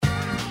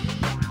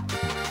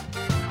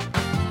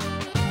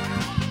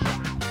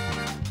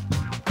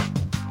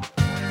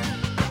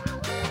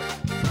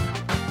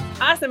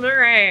Awesome. All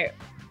right.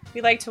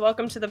 We'd like to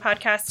welcome to the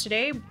podcast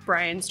today,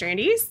 Brian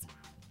Strandes.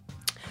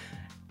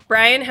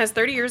 Brian has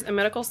 30 years in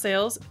medical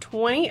sales,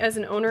 20 as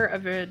an owner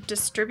of a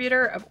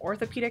distributor of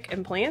orthopedic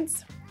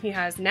implants. He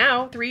has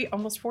now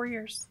almost 4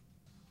 years.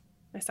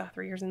 I saw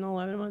 3 years and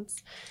 11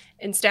 months.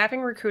 In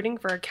staffing, recruiting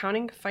for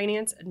accounting,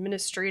 finance,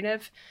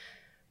 administrative,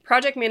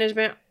 project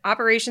management,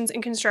 operations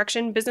and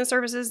construction, business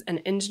services,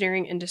 and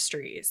engineering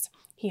industries.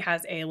 He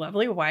has a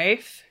lovely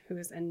wife who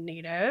is a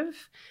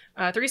native,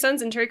 3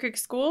 sons in Cherry Creek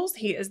schools.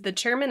 He is the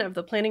chairman of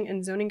the Planning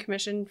and Zoning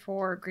Commission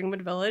for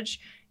Greenwood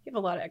Village. You have a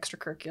lot of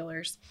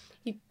extracurriculars.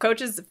 He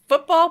coaches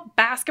football,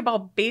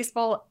 basketball,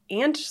 baseball,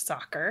 and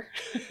soccer,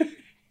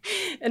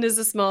 and is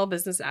a small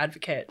business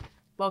advocate.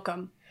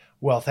 Welcome.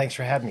 Well, thanks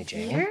for having me,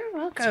 Jamie. You're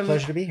welcome. It's a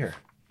pleasure to be here.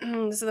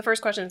 This is the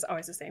first question. It's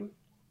always the same.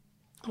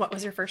 What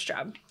was your first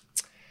job?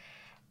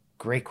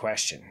 Great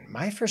question.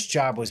 My first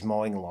job was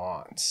mowing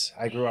lawns.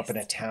 I grew up in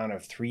a town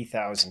of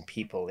 3,000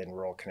 people in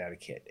rural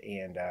Connecticut,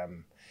 and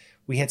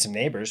we had some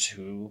neighbors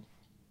who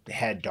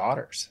had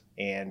daughters.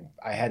 And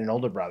I had an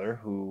older brother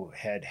who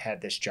had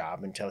this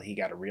job until he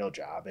got a real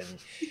job. And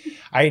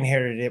I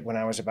inherited it when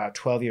I was about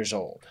 12 years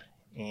old.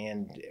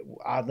 And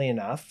oddly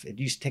enough, it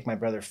used to take my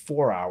brother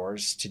 4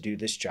 hours to do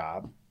this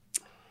job,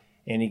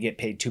 and he'd get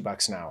paid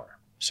 $2 an hour.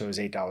 So it was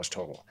 $8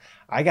 total.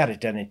 I got it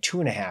done in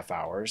 2.5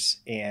 hours.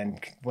 And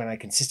when I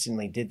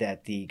consistently did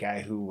that, the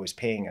guy who was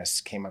paying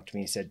us came up to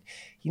me and said,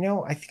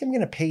 I think I'm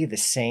going to pay you the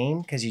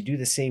same because you do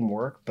the same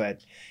work,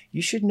 but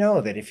you should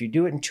know that if you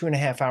do it in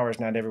 2.5 hours,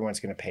 not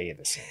everyone's going to pay you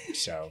the same.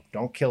 So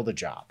don't kill the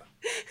job.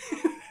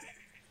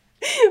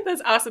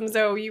 That's awesome.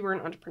 So you were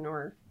an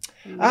entrepreneur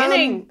in the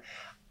beginning.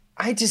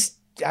 I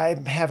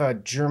have a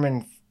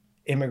German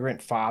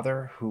immigrant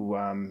father who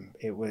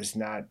it was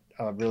not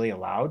really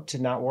allowed to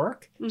not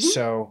work. Mm-hmm.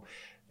 So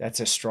that's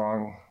a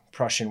strong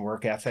Prussian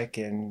work ethic,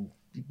 and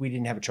we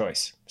didn't have a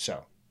choice.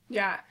 So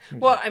yeah.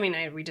 Well, I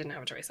mean, we didn't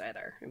have a choice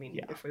either. I mean,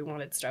 If we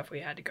wanted stuff,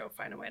 we had to go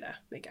find a way to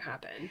make it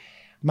happen.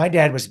 My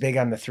dad was big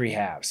on the 3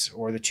 halves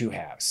or the 2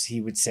 halves.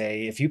 He would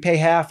say, if you pay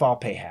half, I'll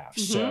pay half.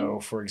 Mm-hmm. So,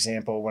 for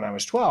example, when I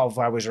was 12,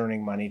 I was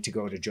earning money to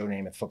go to Joe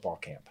Namath football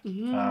camp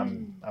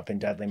up in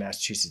Dudley,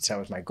 Massachusetts. That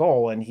was my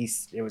goal. And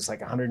it was like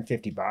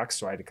 $150,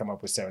 so I had to come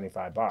up with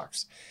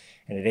 $75.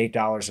 And at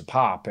 $8 a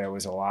pop, it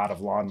was a lot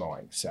of lawn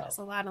mowing. So that's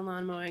a lot of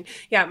lawn mowing.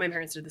 Yeah, my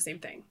parents did the same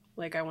thing.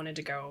 Like, I wanted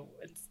to go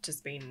to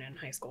Spain in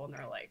high school, and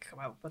they're like, come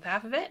out with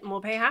half of it, and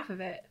we'll pay half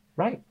of it.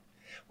 Right.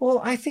 Well,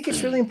 I think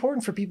it's really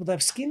important for people to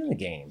have skin in the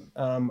game.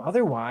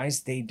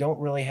 Otherwise, they don't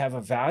really have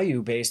a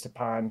value based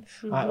upon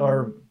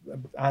or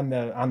on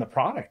the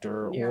product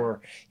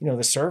or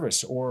the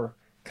service, or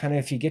kind of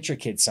if you get your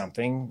kids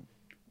something.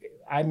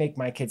 I make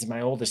my kids, my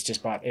oldest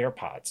just bought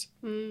AirPods.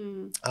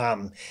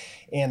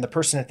 And the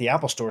person at the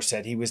Apple store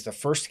said he was the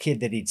first kid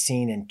that he'd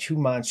seen in 2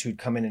 months who'd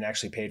come in and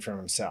actually paid for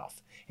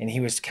himself. And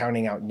he was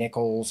counting out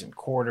nickels and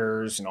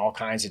quarters and all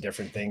kinds of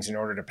different things in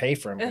order to pay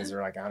for them because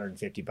they're like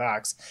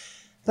 $150.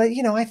 But,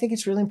 I think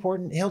it's really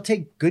important. He'll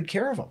take good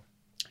care of them.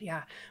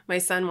 Yeah. My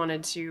son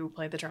wanted to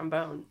play the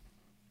trombone.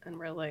 And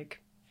we're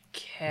like,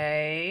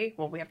 okay,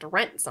 well, we have to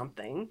rent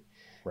something.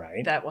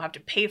 Right. That we'll have to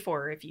pay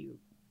for if you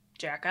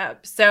jack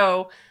up.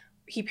 So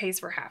he pays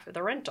for half of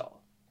the rental.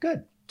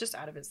 Good. Just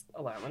out of his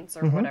allowance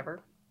or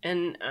whatever.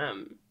 And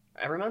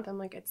every month I'm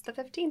like, it's the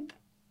 15th.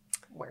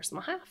 Where's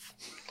my half?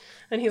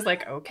 And he's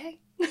like, okay.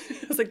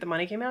 I was like, the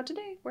money came out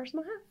today. Where's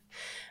my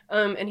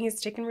half? And he's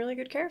taking really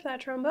good care of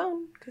that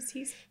trombone because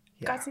he's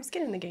got some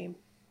skin in the game.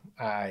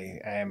 I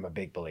am a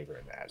big believer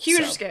in that.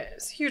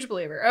 Huge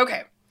believer.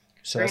 Okay.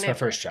 So that's my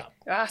first job.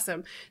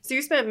 Awesome. So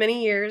you spent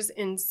many years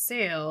in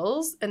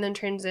sales and then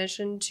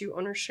transitioned to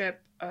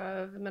ownership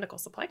of a medical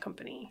supply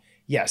company.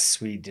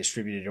 Yes, we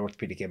distributed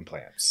orthopedic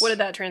implants. What did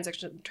that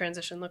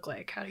transition look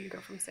like? How do you go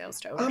from sales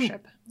to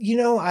ownership?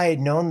 I had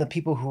known the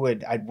people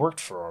I'd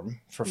worked for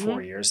them for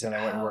 4 years. Then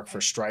I went and worked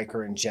for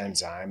Stryker and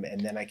Genzyme.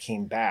 And then I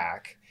came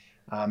back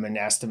and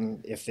asked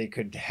them if they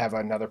could have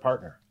another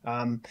partner.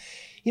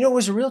 It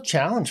was a real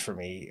challenge for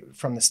me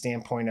from the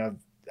standpoint of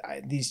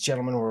these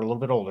gentlemen were a little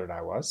bit older than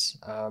I was.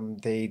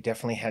 They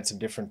definitely had some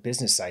different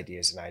business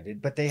ideas than I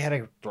did, but they had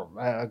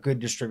a good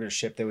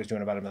distributorship that was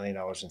doing about $1 million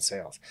in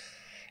sales.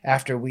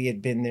 After we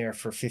had been there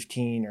for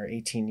 15 or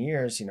 18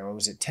 years, it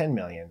was at 10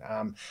 million.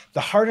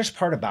 The hardest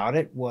part about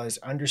it was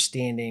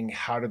understanding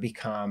how to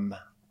become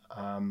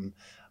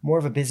more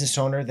of a business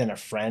owner than a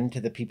friend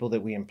to the people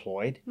that we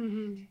employed.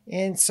 Mm-hmm.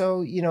 And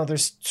so,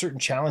 there's certain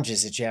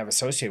challenges that you have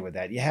associated with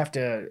that. You have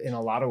to, in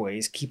a lot of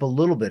ways, keep a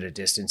little bit of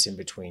distance in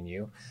between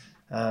you,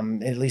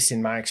 at least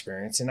in my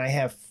experience. And I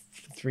have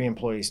 3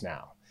 employees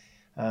now.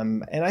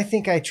 And I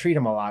think I treat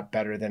them a lot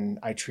better than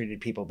I treated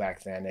people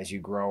back then as you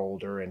grow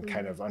older and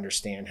kind of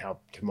understand how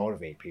to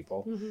motivate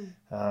people.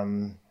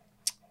 Mm-hmm.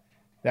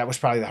 That was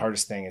probably the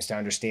hardest thing, is to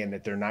understand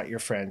that they're not your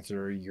friends,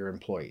 they're your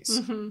employees.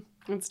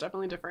 Mm-hmm. It's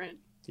definitely different.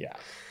 Yeah.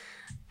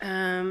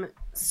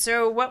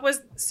 What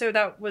was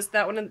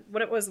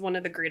one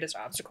of the greatest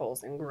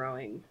obstacles in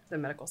growing the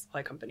medical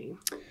supply company?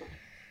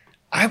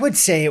 I would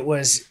say it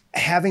was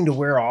having to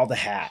wear all the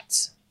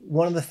hats.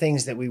 one of the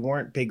things that we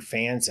weren't big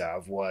fans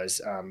of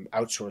was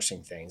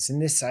outsourcing things.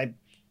 And I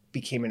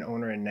became an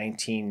owner in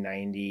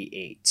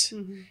 1998.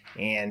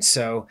 And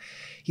so,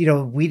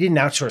 we didn't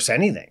outsource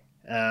anything.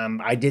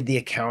 I did the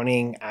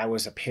accounting. I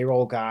was a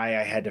payroll guy.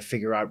 I had to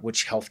figure out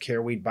which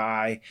healthcare we'd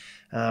buy.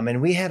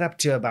 And we had up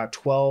to about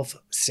 12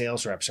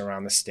 sales reps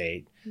around the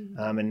state.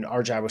 And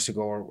our job was to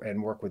go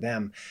and work with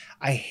them.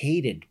 I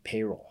hated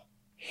payroll.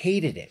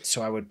 Hated it.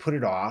 So I would put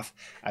it off.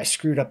 I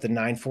screwed up the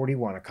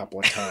 941 a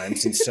couple of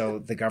times. And so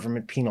the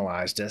government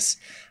penalized us.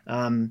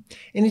 And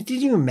it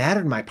didn't even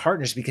matter to my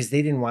partners because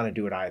they didn't want to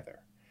do it either.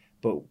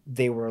 But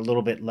they were a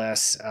little bit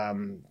less, I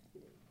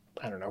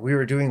don't know. We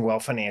were doing well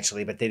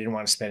financially, but they didn't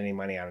want to spend any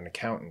money on an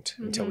accountant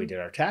until we did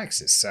our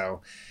taxes.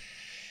 So,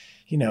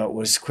 it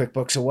was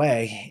QuickBooks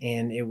away.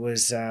 And it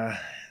was,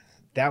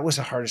 that was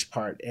the hardest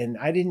part. And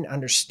I didn't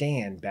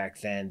understand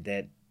back then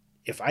that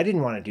if I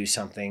didn't want to do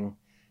something,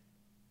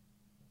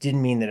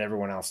 didn't mean that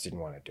everyone else didn't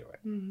want to do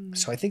it.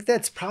 So I think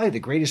that's probably the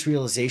greatest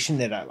realization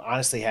that I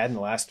honestly had in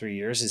the last 3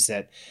 years is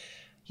that,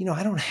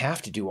 I don't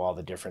have to do all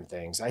the different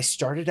things. I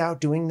started out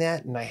doing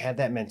that and I had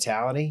that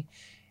mentality.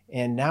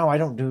 And now I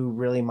don't do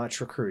really much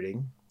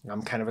recruiting.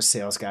 I'm kind of a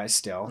sales guy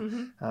still.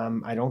 I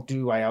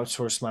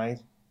outsource my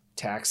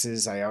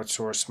taxes. I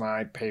outsource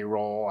my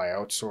payroll. I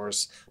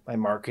outsource my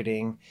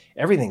marketing.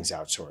 Everything's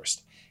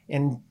outsourced.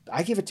 And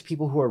I give it to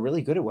people who are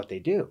really good at what they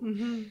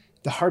do.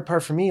 The hard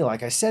part for me,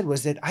 like I said,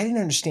 was that I didn't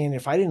understand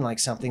if I didn't like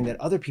something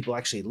that other people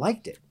actually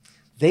liked it.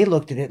 They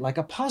looked at it like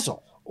a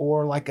puzzle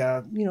or like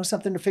a,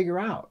 something to figure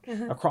out,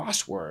 a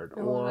crossword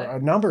or a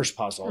numbers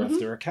puzzle if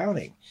they're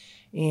accounting.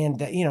 And,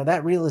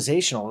 that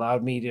realization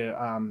allowed me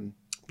to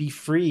be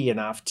free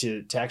enough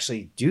to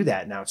actually do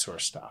that and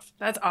outsource stuff.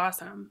 That's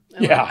awesome.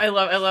 I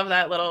love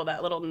that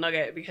little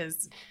nugget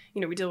because,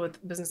 we deal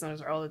with business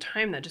owners all the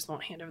time that just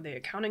won't hand over the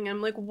accounting. And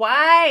I'm like,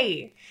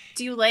 why?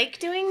 Do you like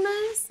doing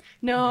this?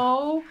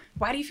 No.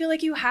 Why do you feel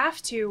like you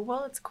have to?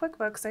 Well, it's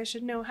QuickBooks. I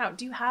should know how.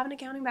 Do you have an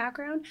accounting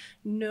background?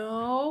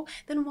 No.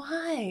 Then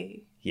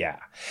why? Yeah.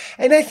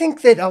 And I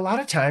think that a lot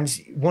of times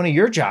one of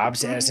your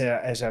jobs as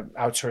a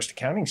outsourced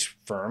accounting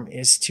firm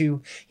is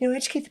to,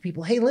 educate the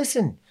people. Hey,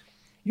 listen,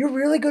 you're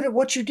really good at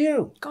what you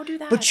do. Go do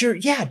that. But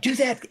do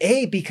that,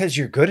 A, because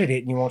you're good at it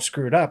and you won't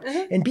screw it up.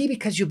 And B,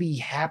 because you'll be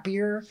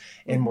happier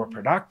and more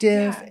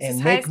productive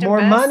and make more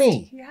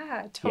money.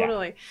 Yeah,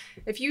 totally.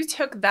 Yeah. If you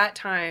took that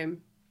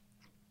time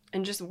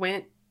and just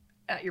went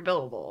at your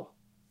billable,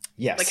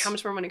 like how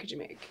much more money could you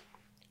make?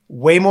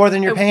 Way more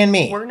than you're paying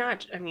me. We're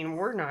not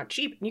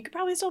cheap. You could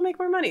probably still make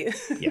more money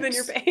than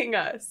you're paying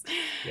us.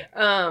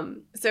 Yeah.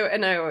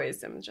 And I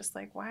always am just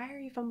like, why are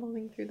you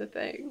fumbling through the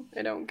thing?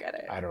 I don't get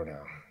it. I don't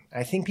know.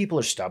 I think people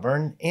are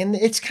stubborn, and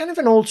it's kind of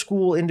an old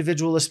school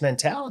individualist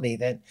mentality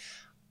that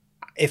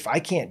if I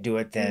can't do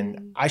it,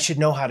 then I should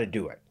know how to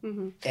do it.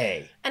 And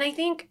I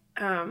think,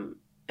 and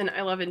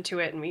I love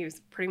Intuit, and we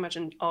use pretty much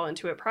all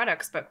Intuit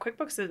products, but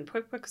QuickBooks and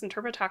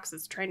TurboTax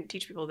is trying to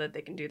teach people that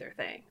they can do their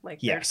thing.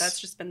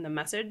 That's just been the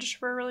message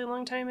for a really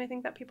long time, I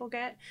think, that people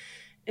get.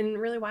 And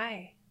really,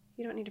 why?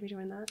 You don't need to be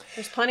doing that.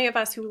 There's plenty of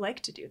us who like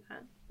to do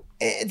that.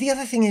 The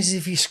other thing is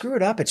if you screw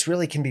it up, it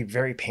really can be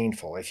very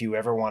painful. If you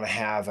ever want to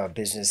have a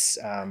business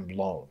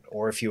loan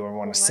or if you ever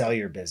want to sell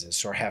your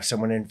business or have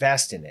someone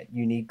invest in it,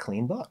 you need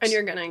clean books. And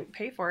you're going to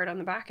pay for it on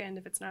the back end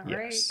if it's not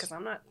right, because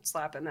I'm not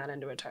slapping that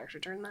into a tax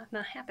return. That's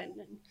not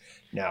happening.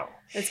 No.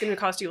 It's going to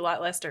cost you a lot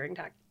less during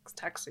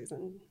tax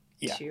season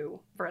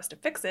for us to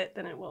fix it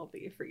than it will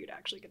be for you to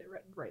actually get it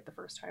right the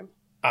first time.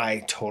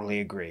 I totally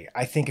agree.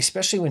 I think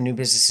especially when new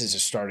businesses are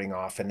starting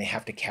off and they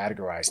have to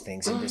categorize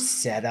things and to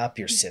set up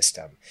your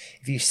system.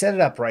 If you set it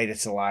up right,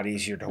 it's a lot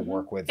easier to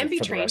work with for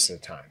the rest of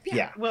the time.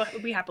 Yeah. Well,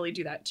 we happily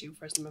do that too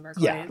for some of our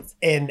clients.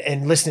 Yeah.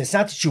 And listen, it's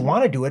not that you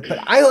want to do it, but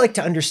I like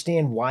to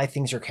understand why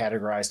things are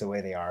categorized the way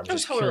they are. I'm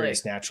just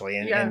curious naturally.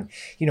 And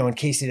in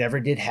case it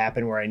ever did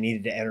happen where I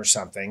needed to enter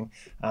something,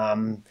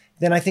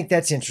 then I think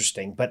that's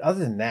interesting. But other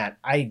than that,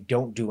 I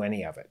don't do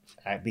any of it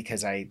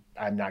because I'm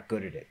not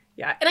good at it.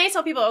 Yeah. And I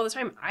tell people all the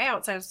time, I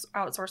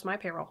outsource my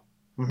payroll.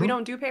 We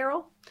don't do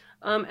payroll.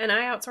 And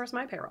I outsource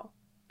my payroll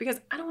because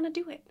I don't want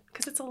to do it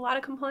because it's a lot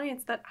of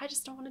compliance that I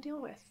just don't want to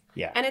deal with.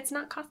 Yeah. And it's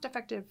not cost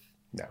effective.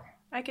 No.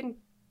 I can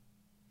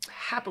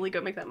happily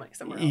go make that money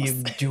somewhere else.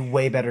 You do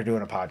way better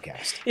doing a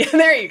podcast. Yeah,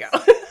 there you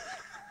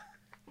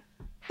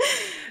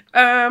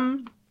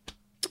go.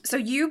 So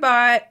you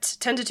bought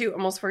 10-2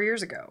 almost 4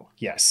 years ago.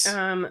 Yes.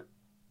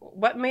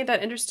 What made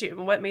that industry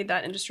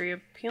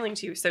appealing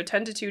to you? So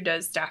 10-2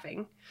 does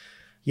staffing.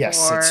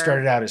 Yes, it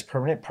started out as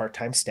permanent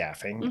part-time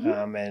staffing,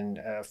 and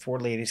 4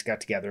 ladies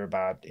got together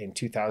in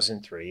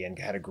 2003 and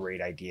had a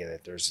great idea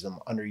that there's some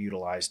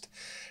underutilized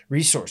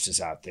resources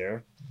out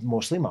there,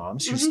 mostly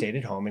moms who stayed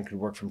at home and could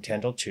work from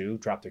 10 till 2,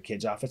 drop their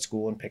kids off at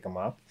school and pick them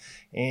up.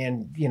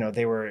 And,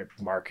 they were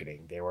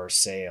marketing, they were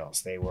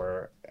sales, they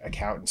were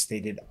accountants.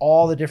 They did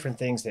all the different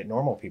things that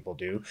normal people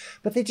do,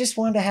 but they just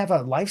wanted to have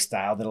a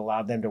lifestyle that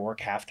allowed them to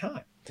work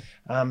half-time.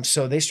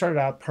 So they started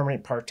out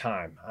permanent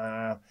part-time.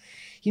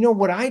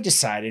 What I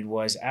decided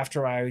was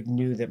after I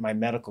knew that my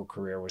medical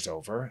career was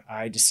over,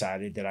 I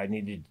decided that I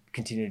needed to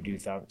continue to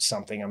do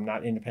something. I'm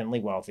not independently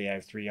wealthy. I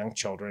have 3 young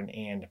children,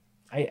 and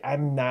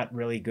I'm not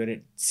really good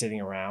at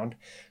sitting around.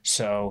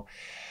 So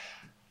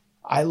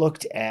I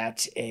looked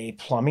at a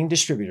plumbing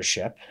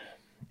distributorship,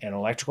 an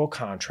electrical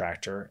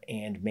contractor,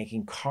 and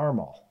making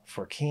caramel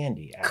for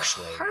candy,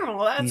 actually.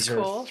 Caramel, that's These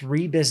cool. are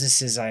 3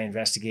 businesses I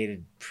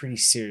investigated pretty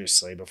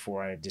seriously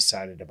before I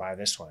decided to buy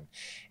this one.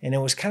 And it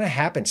was kind of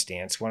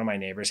happenstance. One of my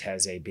neighbors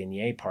has a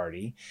beignet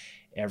party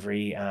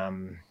every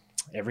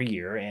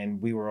year,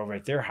 and we were over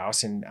at their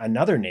house, and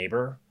another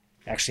neighbor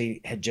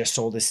actually had just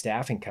sold his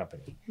staffing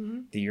company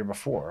the year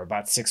before,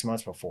 about 6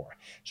 months before.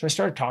 So I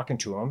started talking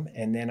to him,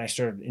 and then I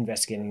started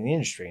investigating the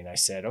industry, and I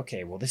said,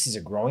 okay, well, this is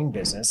a growing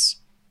business,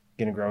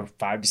 going to grow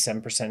 5 to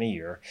 7% a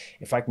year.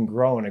 If I can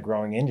grow in a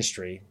growing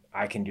industry,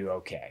 I can do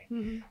okay.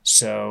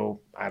 So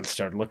I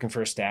started looking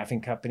for a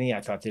staffing company. I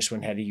thought this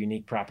one had a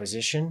unique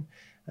proposition,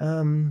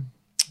 and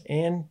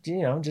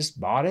just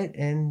bought it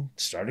and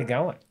started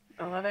going.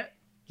 I love it.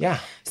 Yeah.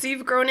 So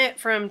you've grown it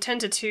from 10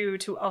 to 2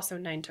 to also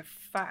 9 to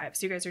 5.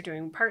 So you guys are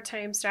doing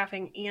part-time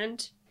staffing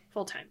and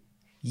full-time.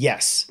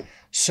 Yes.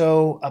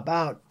 So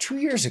about 2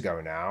 years ago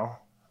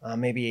now,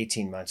 maybe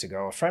 18 months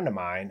ago, a friend of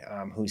mine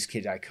whose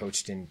kid I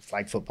coached in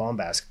flag football and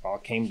basketball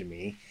came to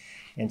me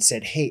and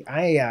said, hey,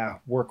 I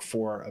work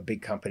for a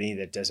big company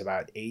that does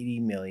about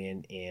 $80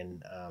 million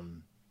in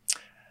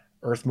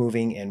earth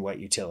moving and wet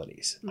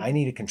utilities. I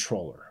need a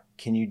controller.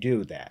 Can you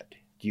do that?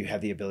 Do you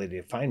have the ability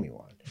to find me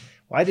one?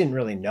 Well, I didn't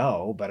really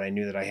know, but I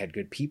knew that I had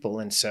good people.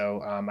 And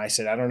so I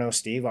said, I don't know,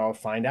 Steve, I'll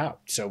find out.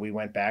 So we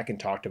went back and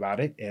talked about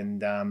it.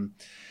 And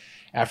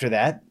after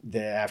that,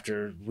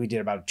 after we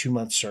did about a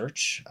 2-month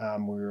search,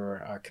 we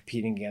were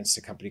competing against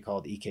a company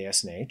called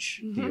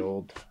EKS&H,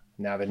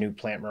 now the new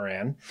Plant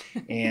Moran.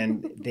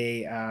 And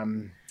they,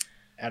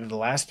 out of the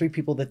last 3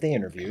 people that they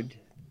interviewed,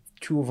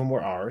 2 of them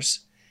were ours,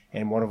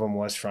 and 1 of them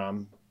was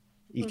from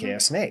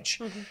EKS&H.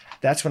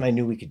 That's when I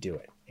knew we could do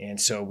it. And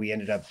so we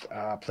ended up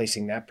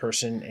placing that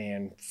person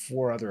and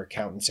 4 other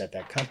accountants at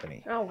that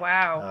company. Oh,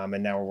 wow.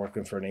 And now we're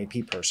working for an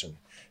AP person.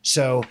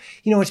 So,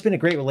 it's been a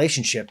great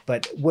relationship.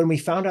 But when we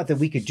found out that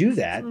we could do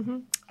that,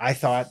 I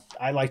thought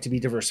I'd like to be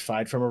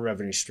diversified from a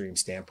revenue stream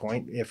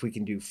standpoint. If we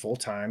can do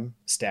full-time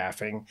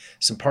staffing,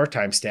 some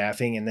part-time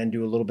staffing, and then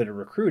do a little bit of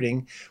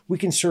recruiting, we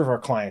can serve our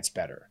clients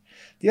better.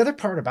 The other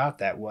part about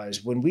that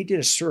was when we did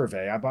a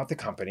survey, I bought the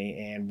company,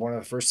 and one of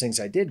the first things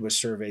I did was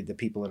survey the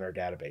people in our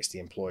database, the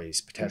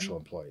employees, potential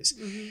employees.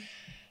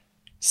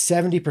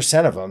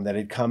 70% of them that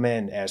had come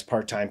in as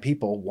part-time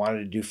people wanted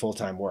to do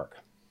full-time work.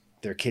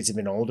 Their kids have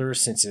been older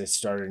since it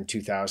started in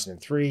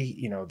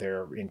 2003.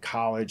 They're in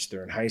college,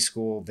 they're in high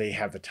school, they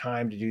have the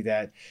time to do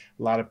that.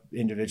 A lot of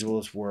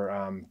individuals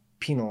were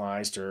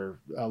penalized or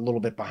a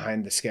little bit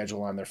behind the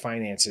schedule on their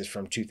finances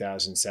from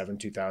 2007,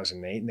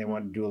 2008, and they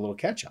wanted to do a little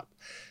catch up.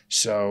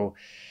 So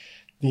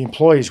the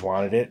employees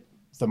wanted it.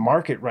 The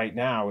market right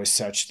now is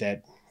such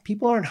that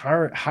people aren't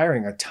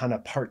hiring a ton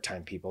of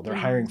part-time people. They're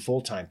hiring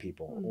full-time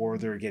people, or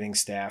they're getting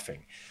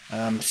staffing.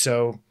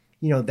 So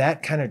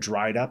that kind of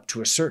dried up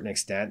to a certain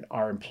extent.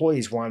 Our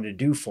employees wanted to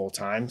do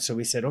full-time. So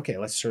we said, okay,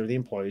 let's serve the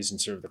employees and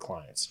serve the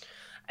clients.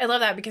 I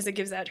love that because it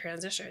gives that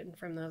transition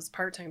from those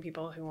part-time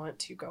people who want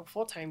to go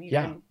full-time. You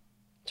can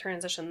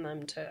transition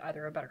them to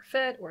either a better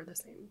fit or the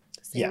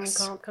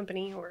same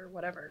company or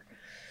whatever.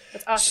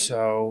 That's awesome.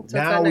 So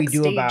now we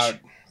do about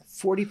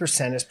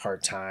 40% is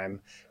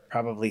part-time,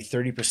 probably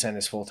 30%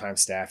 is full-time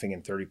staffing,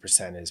 and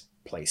 30% is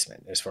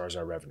placement as far as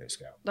our revenues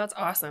go. That's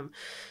awesome.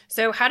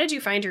 So how did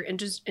you find your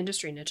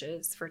industry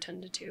niches for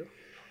 10 to 2?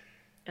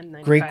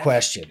 Great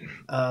question.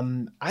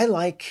 I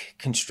like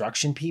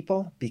construction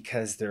people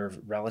because they're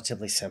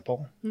relatively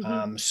simple.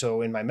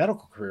 So in my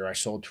medical career, I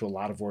sold to a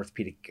lot of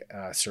orthopedic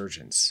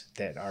surgeons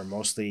that are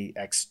mostly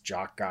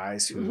ex-jock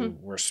guys who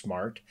were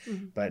smart,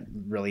 but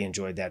really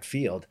enjoyed that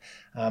field.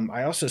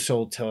 I also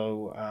sold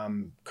to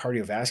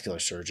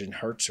cardiovascular surgeons,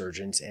 heart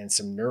surgeons, and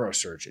some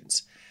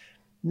neurosurgeons.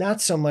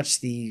 Not so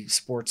much the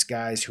sports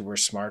guys who were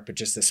smart, but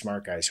just the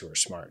smart guys who are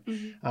smart.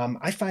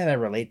 I find I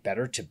relate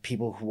better to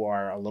people who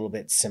are a little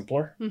bit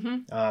simpler.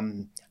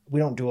 We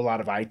don't do a lot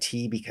of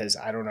IT because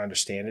I don't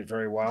understand it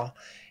very well.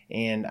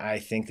 And I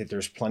think that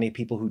there's plenty of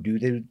people who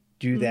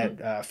do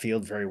that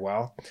field very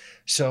well.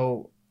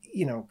 So,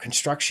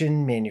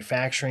 construction,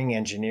 manufacturing,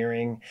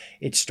 engineering,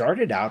 it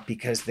started out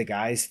because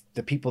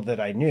the people that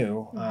I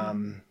knew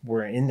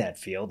were in that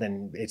field,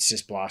 and it's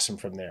just blossomed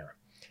from there.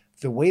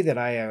 The way that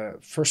I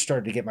first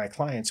started to get my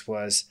clients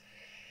was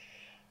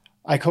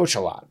I coach a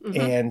lot.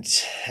 And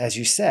as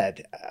you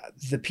said,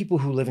 the people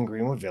who live in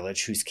Greenwood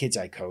Village, whose kids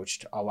I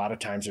coached, a lot of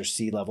times are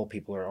C-level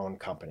people or own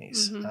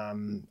companies.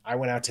 I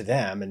went out to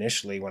them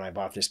initially when I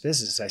bought this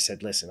business. I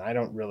said, listen, I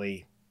don't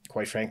really,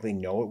 quite frankly,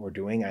 know what we're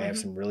doing. I have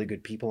some really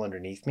good people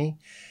underneath me.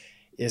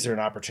 Is there an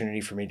opportunity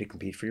for me to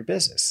compete for your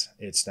business?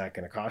 It's not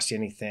going to cost you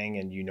anything,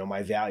 and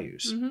my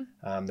values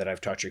that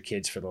I've taught your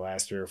kids for the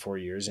last 3 or 4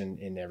 years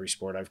in every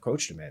sport I've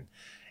coached them in.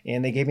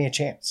 And they gave me a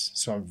chance.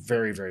 So I'm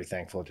very, very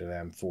thankful to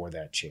them for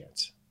that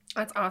chance.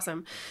 That's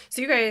awesome.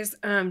 So you guys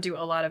do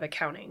a lot of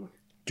accounting.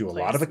 Do a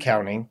lot of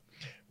accounting.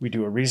 We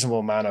do a reasonable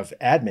amount of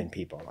admin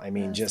people. I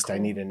mean, That's cool. I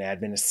need an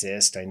admin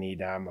assist. I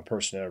need a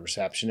person, a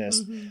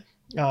receptionist.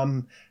 Mm-hmm.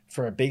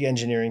 For a big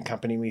engineering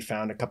company, we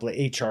found a couple of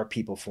HR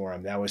people for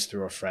him. That was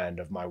through a friend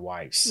of my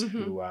wife's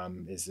who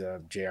is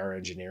JR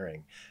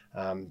Engineering.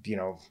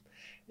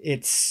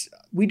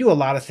 We do a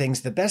lot of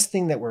things. The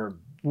thing that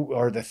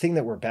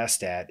we're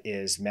best at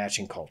is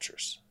matching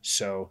cultures.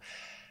 So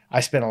I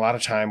spend a lot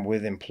of time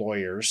with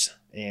employers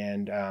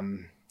and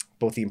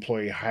both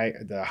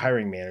the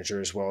hiring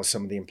manager as well as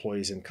some of the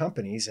employees in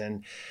companies,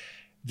 and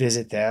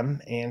visit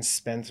them and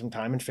spend some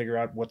time and figure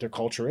out what their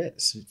culture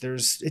is.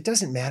 It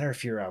doesn't matter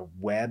if you're a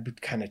web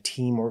kind of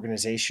team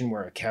organization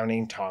where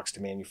accounting talks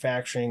to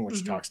manufacturing,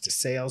 which talks to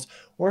sales,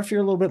 or if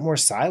you're a little bit more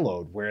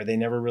siloed where they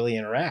never really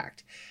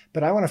interact.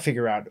 But I want to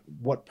figure out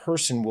what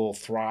person will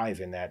thrive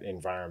in that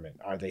environment.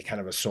 Are they kind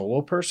of a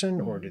solo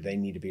person, or do they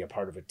need to be a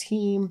part of a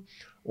team?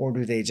 Or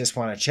do they just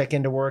want to check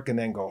into work and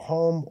then go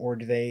home? Or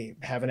do they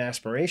have an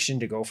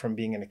aspiration to go from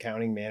being an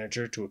accounting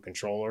manager to a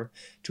controller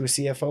to a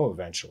CFO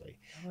eventually?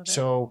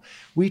 So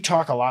we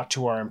talk a lot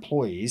to our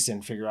employees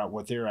and figure out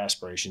what their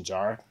aspirations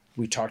are.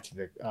 We talk to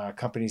the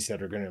companies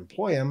that are going to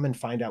employ them and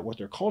find out what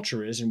their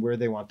culture is and where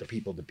they want the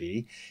people to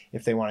be.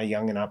 If they want a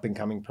young and up and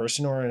coming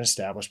person or an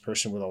established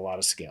person with a lot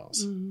of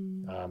skills.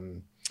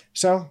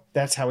 So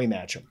that's how we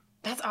match them.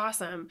 That's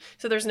awesome.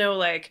 So there's no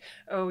like,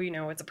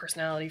 it's a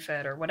personality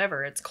fit or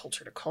whatever. It's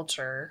culture to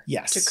culture.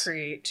 Yes.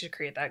 To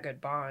create that good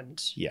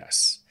bond.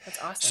 Yes.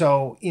 That's awesome.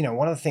 So,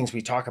 one of the things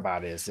we talk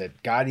about is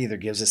that God either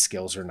gives us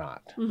skills or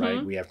not,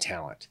 right? We have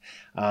talent.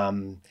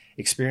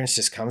 Experience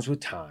just comes with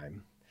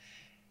time.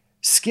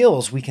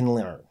 Skills we can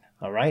learn.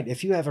 All right.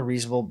 If you have a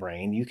reasonable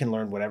brain, you can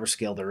learn whatever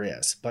skill there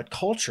is. But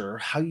culture,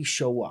 how you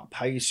show up,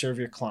 how you serve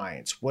your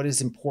clients, what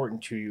is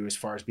important to you as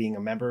far as being a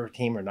member of a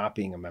team or not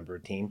being a member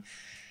of a team,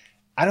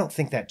 I don't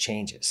think that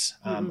changes.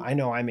 I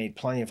know I made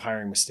plenty of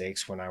hiring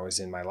mistakes when I was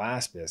in my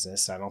last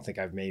business. I don't think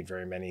I've made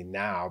very many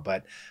now,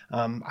 but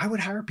I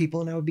would hire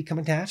people and I would become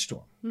attached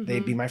to them.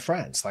 They'd be my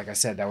friends. Like I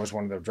said, that was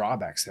one of the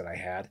drawbacks that I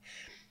had.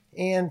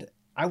 And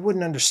I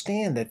wouldn't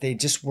understand that they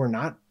just were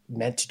not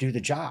meant to do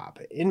the job.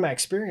 In my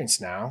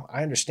experience now,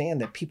 I understand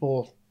that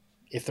people,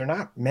 if they're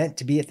not meant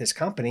to be at this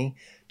company,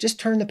 just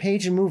turn the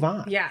page and move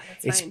on. Yeah,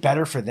 it's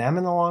better for them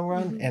in the long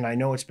run, and I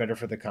know it's better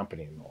for the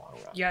company in the long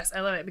run. Yes, I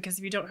love it, because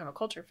if you don't have a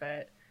culture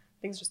fit,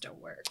 things just don't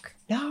work.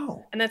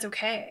 No. And that's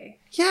okay.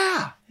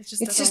 Yeah. It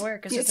just doesn't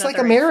work. It's like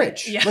a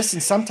marriage. Yeah.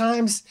 Listen,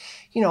 sometimes,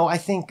 I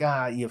think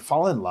you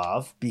fall in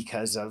love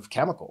because of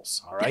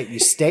chemicals, all right? You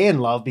stay in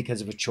love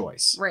because of a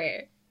choice.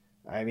 Right.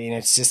 I mean,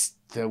 it's just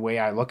the way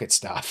I look at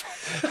stuff.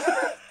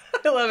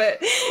 I love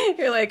it.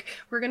 You're like,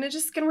 we're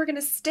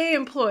gonna stay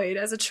employed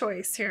as a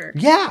choice here.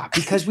 Yeah,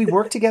 because we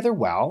work together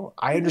well.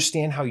 I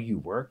understand how you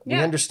work. We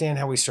understand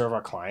how we serve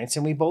our clients,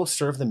 and we both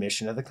serve the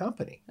mission of the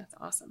company. That's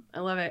awesome. I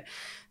love it.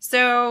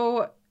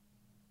 So,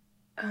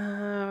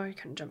 you're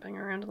kind of jumping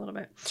around a little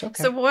bit. It's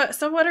okay. So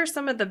what are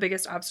some of the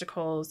biggest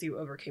obstacles you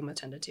overcame with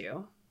 10 to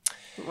 2?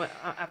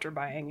 After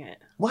buying it?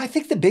 Well, I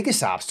think the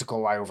biggest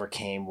obstacle I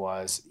overcame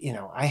was,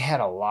 I had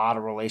a lot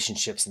of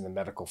relationships in the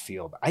medical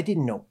field. I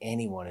didn't know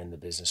anyone in the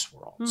business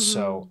world.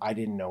 So I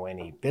didn't know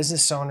any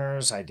business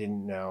owners. I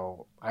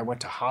went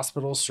to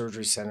hospitals,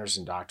 surgery centers,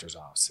 and doctors'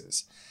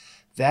 offices.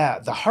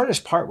 The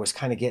hardest part was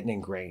kind of getting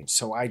ingrained.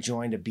 So I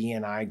joined a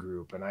BNI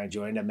group, and I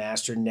joined a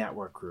master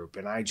network group,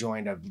 and I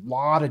joined a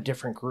lot of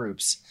different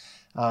groups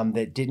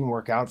that didn't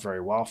work out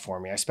very well for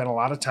me. I spent a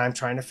lot of time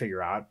trying to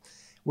figure out,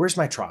 where's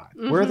my tribe?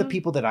 Where are the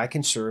people that I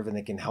can serve and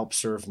that can help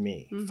serve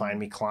me? Find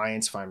me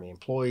clients, find me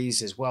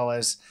employees, as well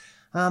as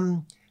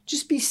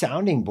just be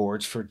sounding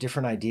boards for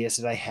different ideas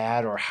that I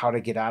had, or how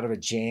to get out of a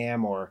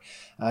jam, or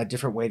a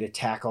different way to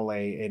tackle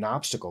an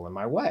obstacle in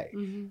my way.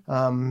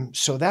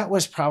 So that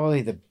was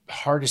probably the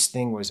hardest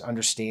thing, was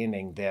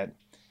understanding that,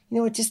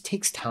 it just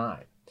takes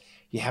time.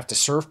 You have to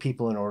serve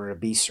people in order to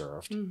be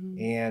served.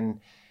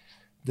 And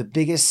the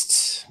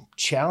biggest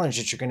challenge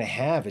that you're going to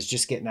have is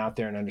just getting out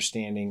there and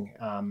understanding,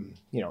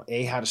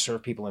 A, how to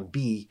serve people, and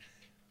B,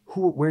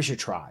 where's your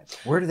tribe?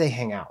 Where do they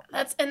hang out?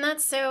 That's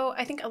so,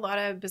 I think a lot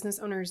of business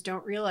owners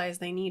don't realize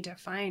they need to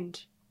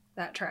find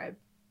that tribe.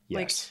 Yes.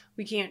 Like,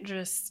 we can't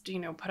just,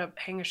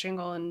 hang a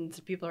shingle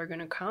and people are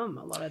going to come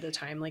a lot of the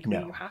time. Like,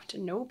 No. You have to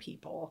know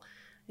people,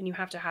 and you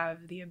have to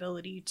have the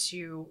ability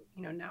to,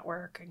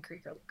 network and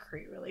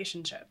create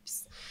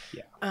relationships.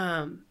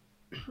 Yeah.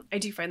 I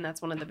do find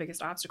that's one of the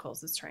biggest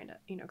obstacles, is trying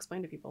to,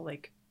 explain to people,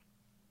 like,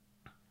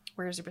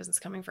 where is your business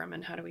coming from,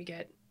 and how do we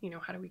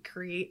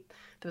create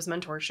those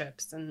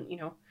mentorships, and,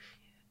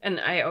 and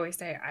I always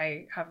say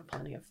I have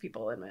plenty of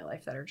people in my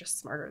life that are just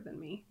smarter than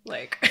me,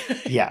 like,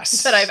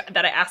 yes, that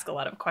I ask a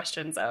lot of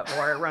questions of,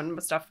 or run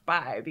stuff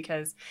by,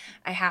 because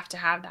I have to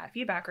have that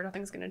feedback, or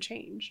nothing's going to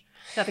change.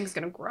 Nothing's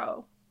going to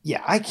grow.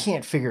 Yeah, I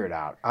can't figure it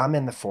out. I'm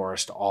in the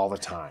forest all the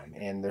time,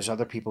 and there's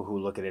other people who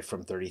look at it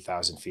from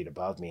 30,000 feet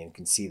above me and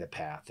can see the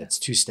path. It's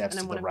 2 steps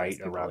to the right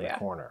around the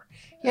corner.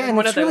 Yeah, and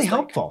it's really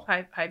helpful.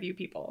 High view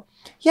people.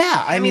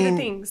 Yeah, I mean the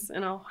things,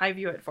 and I'll high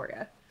view it for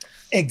you.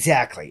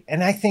 Exactly.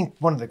 And I think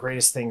one of the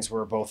greatest things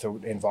we're both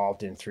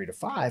involved in 3 to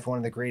 5, one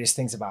of the greatest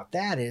things about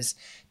that is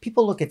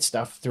people look at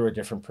stuff through a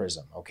different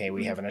prism. Okay.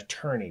 We have an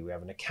attorney, we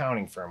have an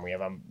accounting firm, we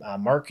have a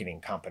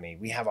marketing company.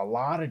 We have a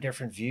lot of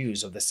different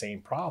views of the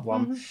same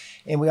problem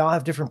and we all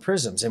have different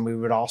prisms and we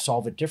would all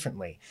solve it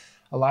differently.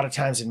 A lot of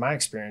times in my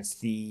experience,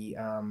 the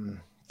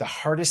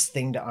hardest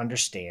thing to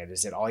understand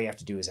is that all you have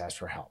to do is ask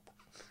for help.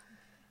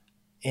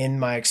 In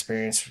my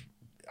experience,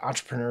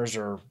 entrepreneurs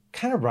are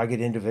kind of rugged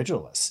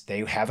individualists.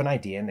 They have an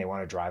idea and they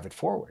want to drive it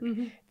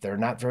forward. They're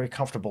not very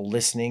comfortable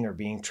listening or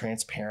being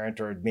transparent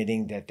or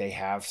admitting that they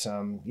have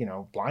some,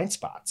 blind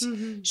spots.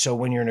 So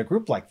when you're in a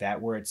group like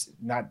that, where it's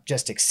not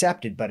just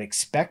accepted, but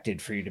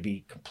expected for you to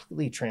be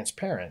completely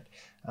transparent,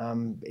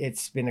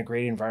 it's been a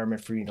great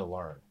environment for you to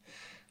learn.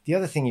 The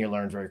other thing you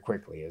learn very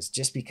quickly is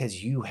just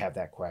because you have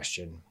that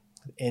question,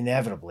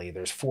 inevitably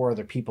there's 4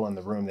 other people in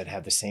the room that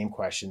have the same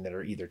question that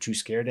are either too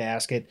scared to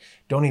ask it,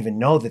 don't even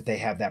know that they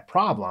have that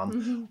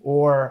problem,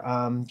 or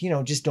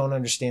just don't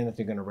understand that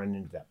they're going to run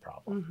into that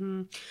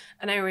problem.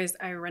 And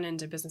I run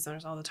into business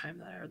owners all the time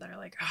that are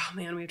like, oh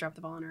man, we dropped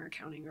the ball on our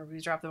accounting, or we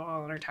dropped the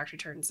ball on our tax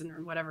returns, and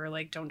or whatever,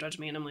 like, don't judge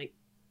me. And I'm like,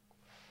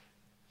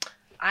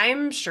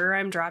 I'm sure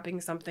I'm dropping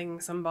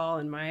some ball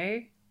in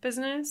my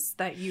business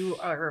that you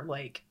are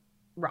like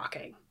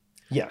rocking.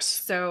 Yes.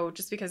 So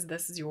just because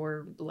this is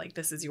your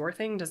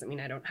thing doesn't mean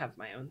I don't have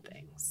my own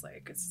things.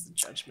 Like, it's a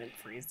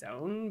judgment-free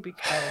zone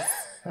because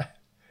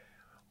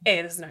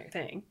A, this is not your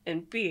thing,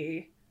 and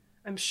B,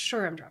 I'm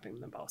sure I'm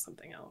dropping the ball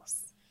something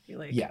else.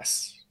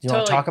 Yes. You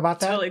want to talk about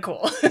that? Totally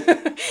cool.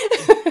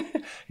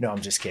 No,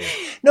 I'm just kidding.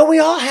 No, we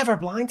all have our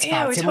blind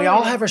spots and we all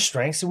totally have our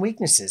strengths and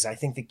weaknesses. I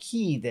think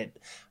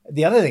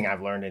the other thing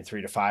I've learned in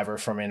 3 to 5 or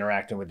from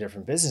interacting with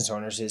different business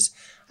owners is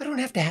I don't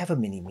have to have a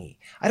mini me.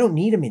 I don't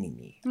need a mini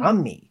me.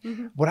 I'm me.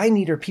 What I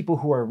need are people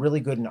who are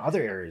really good in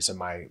other areas of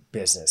my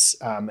business,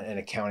 an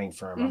accounting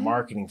firm, a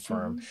marketing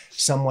firm,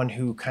 someone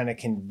who kind of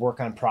can work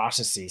on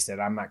processes that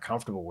I'm not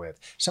comfortable with,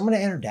 someone to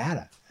enter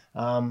data.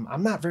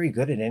 I'm not very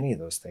good at any of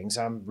those things.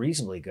 I'm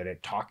reasonably good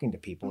at talking to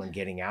people and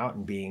getting out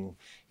and being,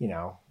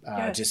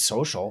 just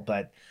social.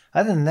 But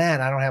other than that,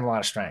 I don't have a lot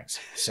of strengths.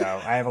 So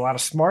I have a lot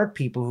of smart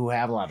people who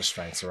have a lot of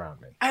strengths around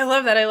me. I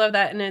love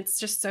that. And it's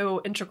just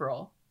so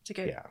integral to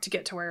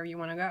get to where you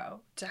want to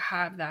go, to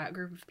have that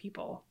group of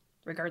people,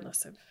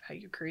 regardless of how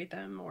you create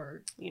them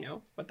or,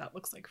 what that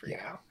looks like for you.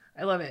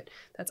 I love it.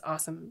 That's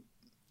awesome.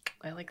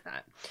 I like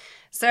that.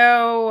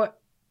 So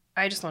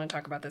I just want to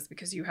talk about this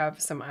because you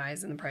have some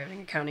eyes in the private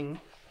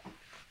accounting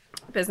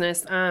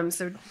business.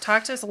 So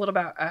talk to us a little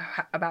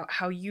about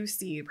how you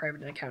see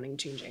private accounting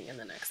changing in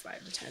the next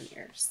 5 to 10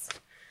 years.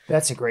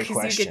 That's a great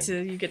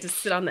question. You get to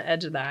sit on the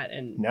edge of that,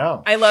 and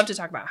I love to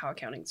talk about how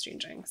accounting's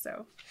changing.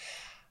 So,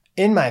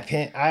 in my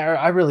opinion,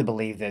 I really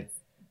believe that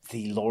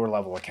the lower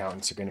level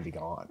accountants are going to be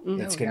gone.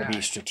 It's going to be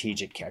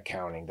strategic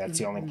accounting. That's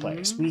the only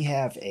place. We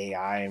have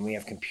AI and we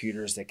have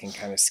computers that can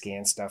kind of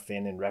scan stuff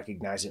in and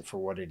recognize it for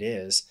what it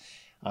is.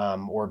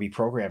 Or be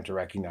programmed to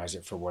recognize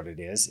it for what it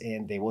is,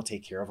 and they will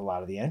take care of a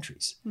lot of the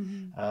entries.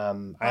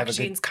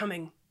 Blockchain's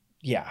coming.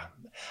 Yeah.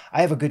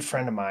 I have a good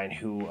friend of mine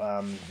who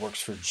works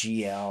for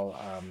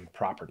GL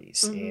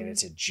Properties, and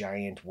it's a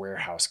giant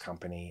warehouse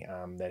company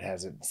that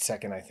has a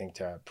second, I think,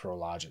 to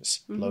Prologis,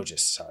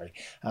 sorry.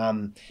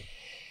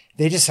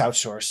 They just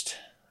outsourced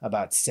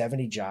about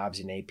 70 jobs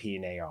in AP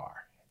and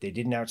AR. They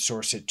didn't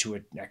outsource it to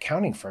an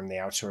accounting firm. They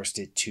outsourced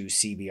it to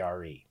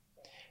CBRE.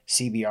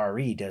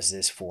 CBRE does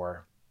this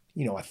for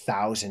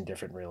 1,000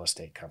 different real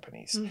estate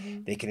companies.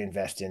 They can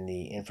invest in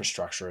the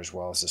infrastructure as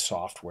well as the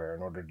software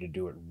in order to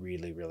do it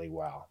really, really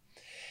well.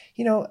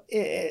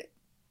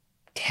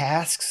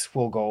 Tasks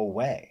will go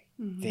away.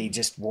 They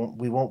just won't.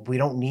 We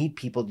don't need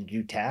people to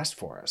do tasks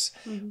for us.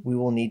 We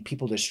will need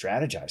people to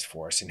strategize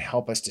for us and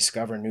help us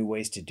discover new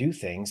ways to do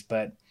things.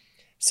 But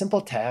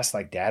simple tasks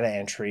like data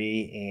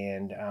entry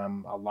and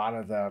a lot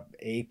of the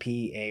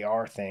AP,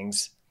 AR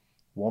things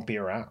won't be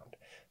around.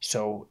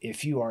 So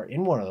if you are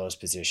in one of those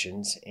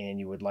positions and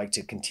you would like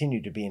to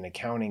continue to be an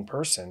accounting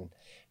person,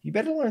 you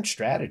better learn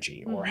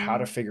strategy or how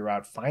to figure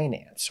out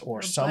finance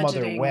or some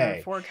other way.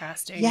 Or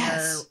forecasting.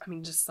 Yes. Or,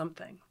 just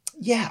something.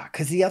 Yeah,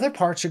 because the other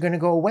parts are going to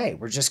go away.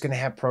 We're just going to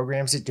have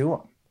programs that do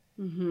them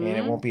and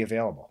it won't be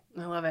available.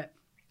 I love it.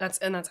 That's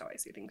how I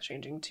see things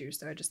changing too.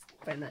 So I just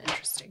find that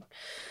interesting.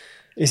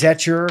 Is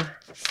that your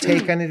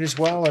take on it as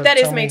well? That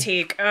is my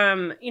take.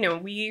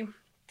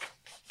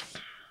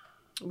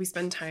 We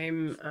spend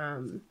time,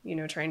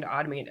 trying to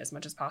automate as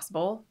much as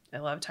possible. I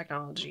love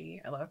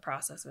technology. I love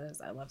processes.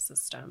 I love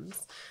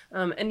systems.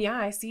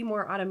 I see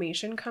more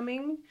automation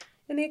coming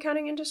in the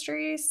accounting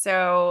industry.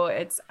 So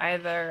it's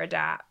either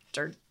adapt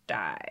or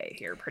die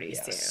here pretty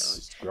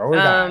soon. Grow or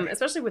die.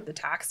 Especially with the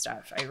tax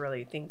stuff. I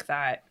really think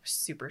that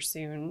super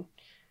soon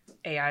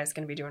AI is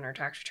going to be doing our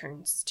tax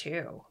returns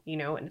too,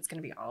 and it's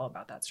going to be all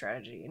about that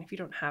strategy. And if you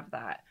don't have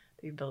that,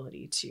 the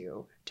ability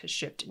to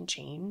shift and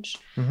change,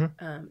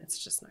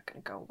 it's just not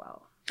going to go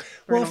well.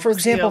 Well, for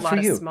example, for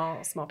you,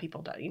 small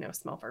people die,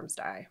 small firms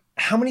die.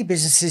 How many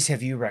businesses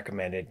have you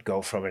recommended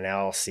go from an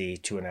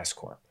LLC to an S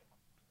corp?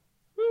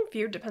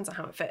 few. Depends on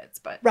how it fits,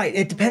 but Right.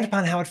 It depends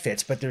upon how it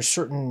fits, but there's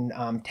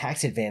certain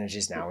tax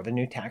advantages now with the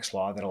new tax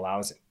law that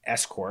allows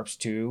S corps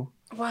to.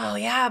 Well,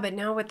 yeah, but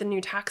now with the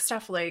new tax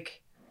stuff,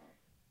 like,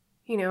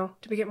 you know,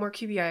 do we get more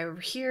QBI over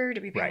here?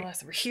 Do we pay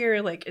less over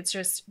here? Like, it's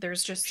just,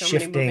 there's just so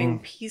many moving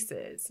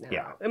pieces now.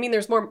 Yeah. I mean,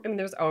 there's more, I mean,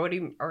 there's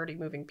already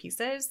moving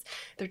pieces.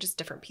 They're just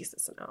different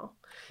pieces now.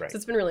 Right. So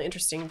it's been really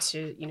interesting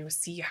to, you know,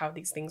 see how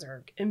these things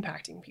are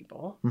impacting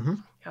people,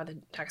 how the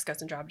Tax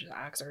Cuts and Jobs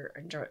Acts are,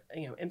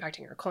 you know,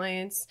 impacting our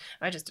clients.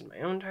 I just did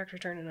my own tax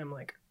return and I'm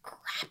like,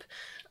 crap.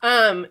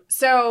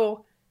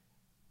 So,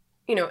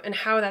 you know, and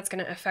how that's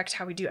going to affect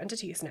how we do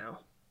entities now.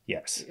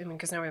 Yes. I mean,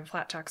 because now we have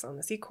flat tax on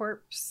the C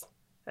corps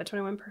at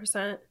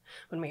 21%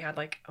 when we had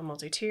like a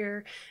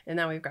multi-tier, and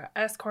now we've got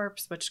S corps,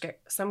 which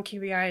get some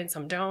QBI and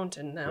some don't,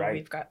 and now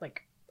we've got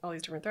like all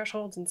these different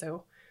thresholds, and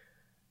so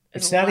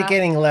it's not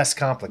getting less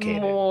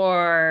complicated.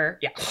 More,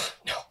 yeah,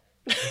 no.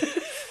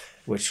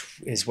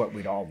 Which is what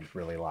we'd all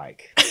really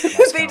like.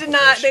 They did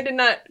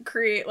not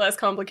create less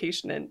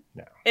complication in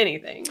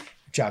anything.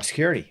 Job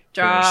security.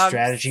 For a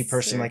strategy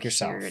person like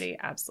yourself. Security,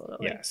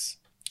 absolutely. Yes.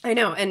 I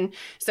know. And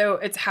so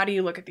it's, how do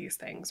you look at these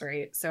things,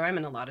 right? So I'm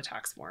in a lot of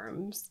tax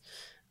forums.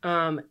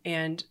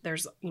 And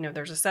there's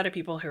a set of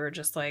people who are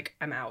just like,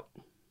 I'm out.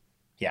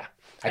 Yeah.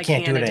 I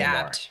can't do it adapt.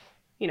 anymore.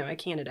 You know, I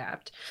can't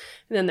adapt.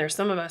 And then there's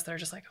some of us that are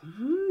just like,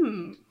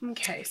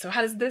 okay, so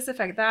how does this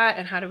affect that?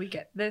 And how do we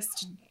get this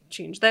to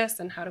change this?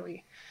 And how do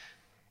we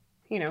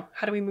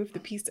move the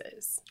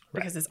pieces?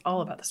 Because it's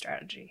all about the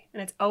strategy.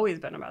 And it's always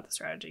been about the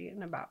strategy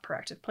and about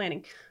proactive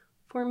planning.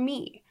 For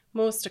me,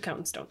 most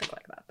accountants don't think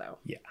like that, though.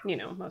 Yeah. You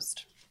know,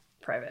 most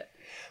private.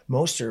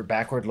 Most are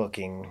backward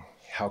looking.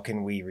 How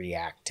can we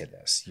react to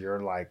this?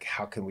 You're like,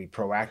 how can we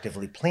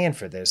proactively plan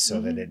for this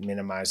so that it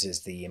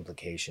minimizes the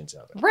implications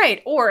of it?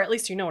 Right. Or at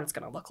least you know what it's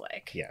going to look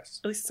like. Yes.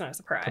 At least it's not a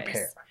surprise.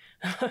 Prepare.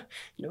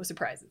 No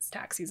surprises.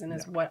 Tax season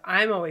is what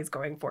I'm always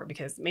going for,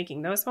 because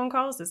making those phone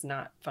calls is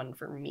not fun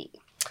for me.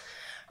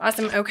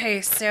 Awesome.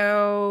 Okay.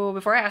 So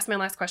before I ask my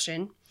last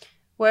question,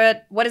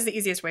 what is the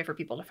easiest way for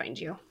people to find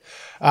you?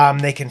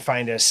 They can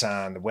find us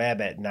on the web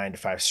at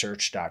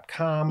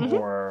 9to5search.com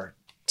or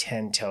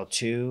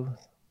 10till2.com.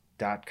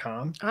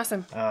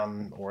 Awesome.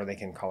 Or they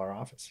can call our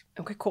office.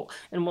 Okay, cool.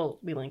 And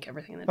we link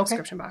everything in the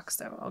description box,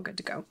 so all good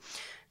to go.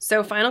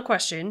 So final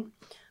question.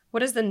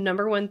 What is the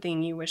number one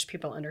thing you wish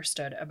people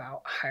understood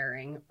about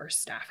hiring or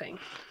staffing?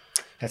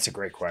 That's a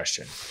great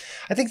question.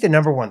 I think the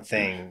number one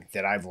thing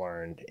that I've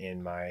learned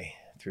in my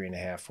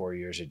 3.5-4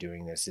 years of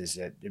doing this is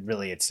that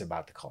it's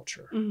about the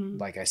culture.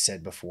 Like I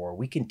said before,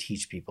 we can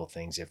teach people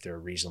things if they're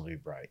reasonably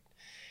bright.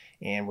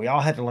 And we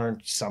all had to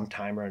learn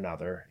sometime or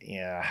another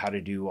how to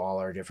do all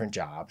our different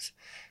jobs.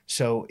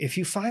 So if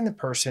you find the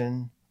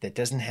person that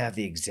doesn't have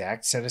the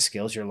exact set of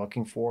skills you're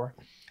looking for,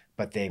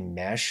 but they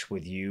mesh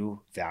with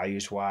you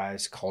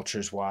values-wise,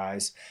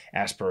 cultures-wise,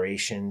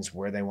 aspirations,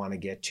 where they want to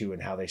get to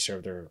and how they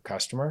serve their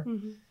customer,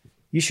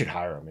 you should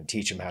hire them and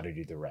teach them how to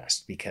do the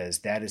rest, because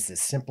that is the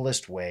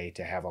simplest way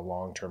to have a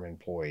long-term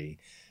employee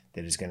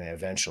that is going to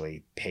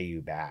eventually pay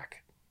you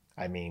back.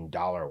 I mean,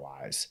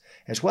 dollar-wise,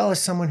 as well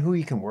as someone who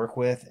you can work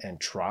with and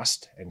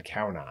trust and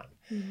count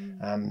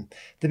on.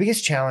 The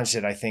biggest challenge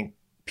that I think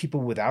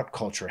people without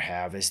culture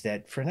have is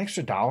that for an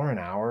extra $1 an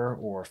hour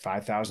or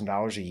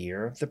 $5,000 a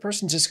year, the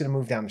person's just going to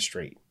move down the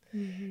street.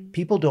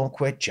 People don't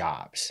quit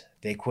jobs.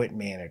 They quit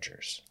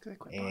managers.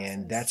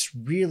 And that's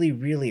really,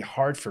 really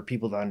hard for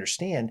people to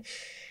understand.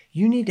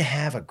 You need to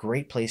have a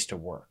great place to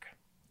work.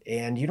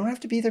 And you don't have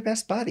to be their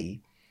best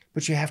buddy,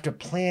 but you have to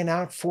plan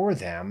out for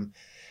them.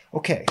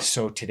 Okay,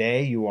 so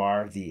today you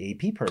are the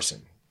AP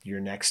person.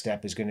 Your next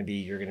step is going to be,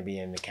 you're going to be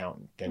an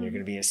accountant. Then you're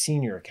going to be a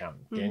senior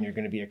accountant. Then you're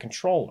going to be a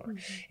controller.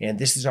 And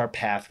this is our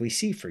path we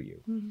see for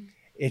you.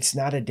 It's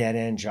not a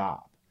dead-end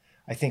job.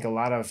 I think a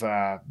lot of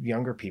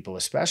younger people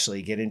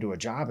especially get into a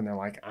job and they're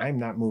like, I'm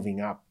not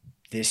moving up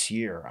this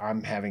year.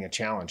 I'm having a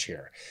challenge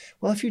here.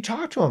 Well, if you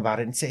talk to them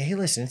about it and say, hey,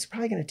 listen, it's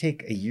probably going to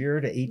take a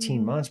year to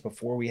 18 months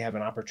before we have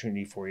an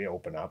opportunity for you to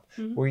open up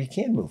where you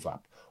can move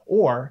up.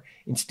 Or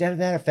instead of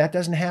that, if that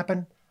doesn't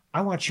happen,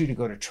 I want you to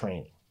go to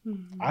training.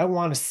 I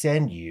want to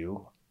send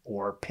you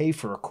or pay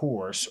for a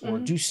course or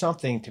do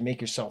something to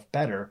make yourself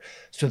better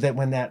so that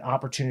when that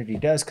opportunity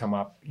does come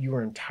up, you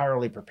are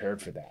entirely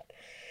prepared for that.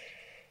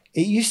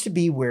 It used to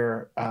be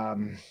where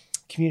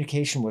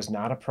communication was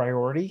not a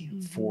priority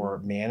for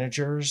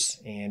managers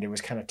and it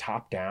was kind of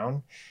top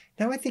down.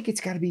 Now I think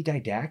it's got to be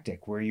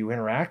didactic, where you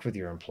interact with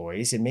your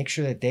employees and make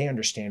sure that they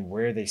understand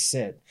where they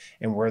sit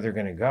and where they're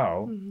going to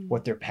go,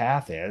 what their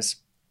path is,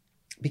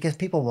 because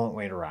people won't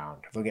wait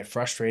around. They'll get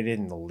frustrated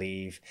and they'll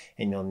leave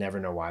and you'll never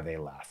know why they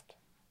left.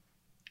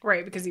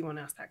 Right, because you won't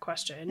ask that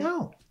question.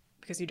 No.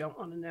 Because you don't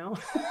want to know.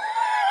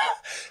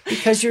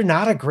 Because you're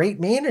not a great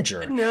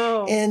manager.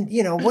 No. And,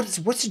 you know, what's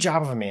the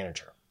job of a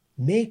manager?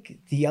 Make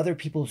the other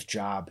people's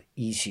job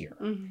easier.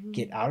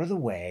 Get out of the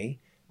way.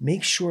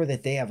 make sure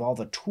that they have all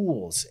the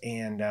tools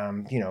and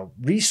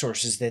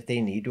resources that they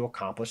need to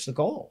accomplish the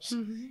goals.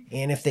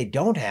 And if they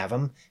don't have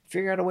them,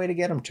 figure out a way to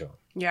get them to them.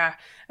 Yeah,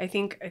 I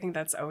think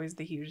that's always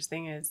the huge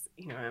thing is,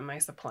 am I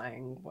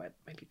supplying what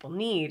my people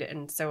need?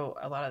 And so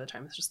a lot of the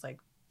time it's just like,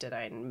 did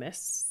I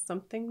miss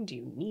something? Do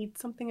you need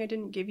something I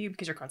didn't give you?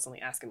 Because you're constantly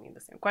asking me the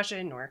same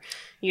question, or,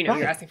 you're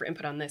asking for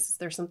input on this. Is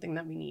there something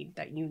that we need,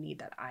 that you need,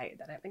 that I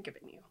haven't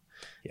given you?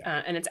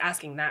 Yeah. And it's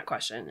asking that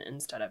question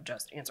instead of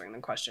just answering the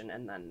question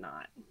and then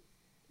not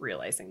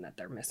realizing that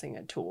they're missing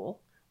a tool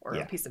or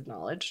a piece of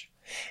knowledge.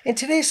 And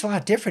today's a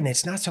lot different.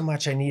 It's not so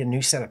much I need a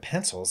new set of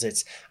pencils.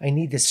 It's I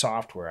need the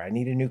software. I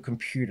need a new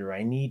computer.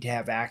 I need to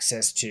have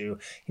access to,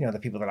 the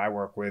people that I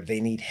work with, they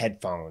need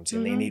headphones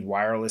and they need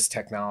wireless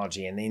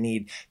technology and they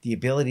need the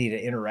ability to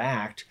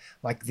interact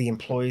like the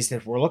employees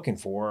that we're looking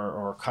for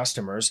or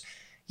customers.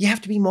 You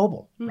have to be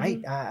mobile,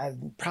 right?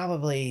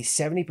 Probably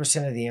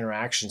 70% of the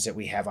interactions that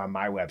we have on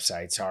my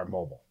websites are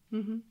mobile.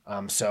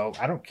 So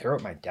I don't care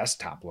what my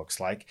desktop looks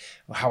like,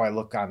 how I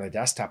look on the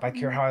desktop. I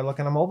care how I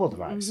look on a mobile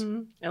device.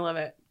 I love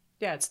it.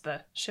 Yeah, it's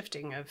the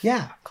shifting of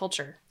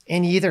culture.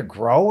 And you either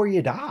grow or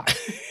you die.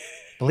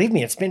 Believe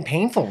me, it's been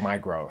painful, my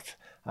growth.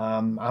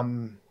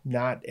 I'm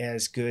not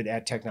as good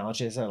at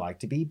technology as I like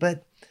to be,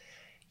 but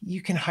you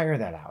can hire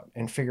that out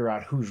and figure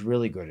out who's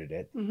really good at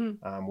it,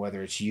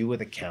 whether it's you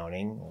with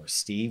accounting or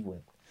Steve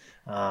with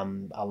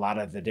a lot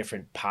of the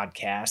different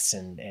podcasts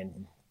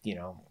and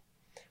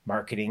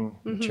marketing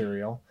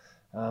material.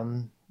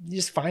 You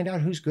just find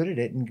out who's good at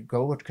it and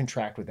go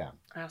contract with them.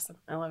 Awesome.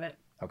 I love it.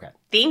 Okay.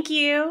 Thank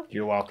you.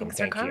 You're welcome.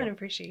 Thanks for coming. I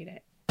appreciate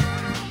it.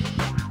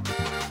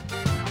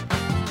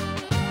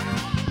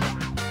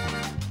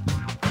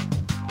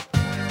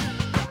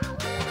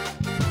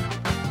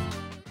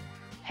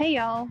 Hey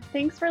y'all,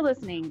 thanks for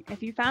listening.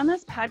 If you found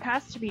this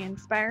podcast to be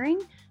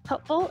inspiring,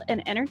 helpful,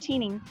 and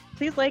entertaining,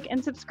 please like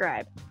and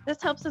subscribe.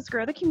 This helps us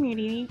grow the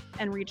community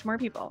and reach more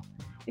people.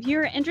 If you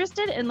are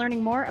interested in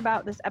learning more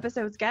about this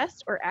episode's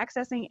guest or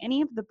accessing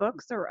any of the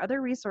books or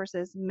other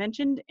resources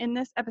mentioned in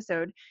this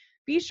episode,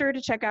 be sure to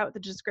check out the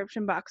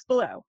description box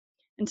below.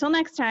 Until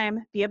next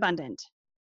time, be abundant.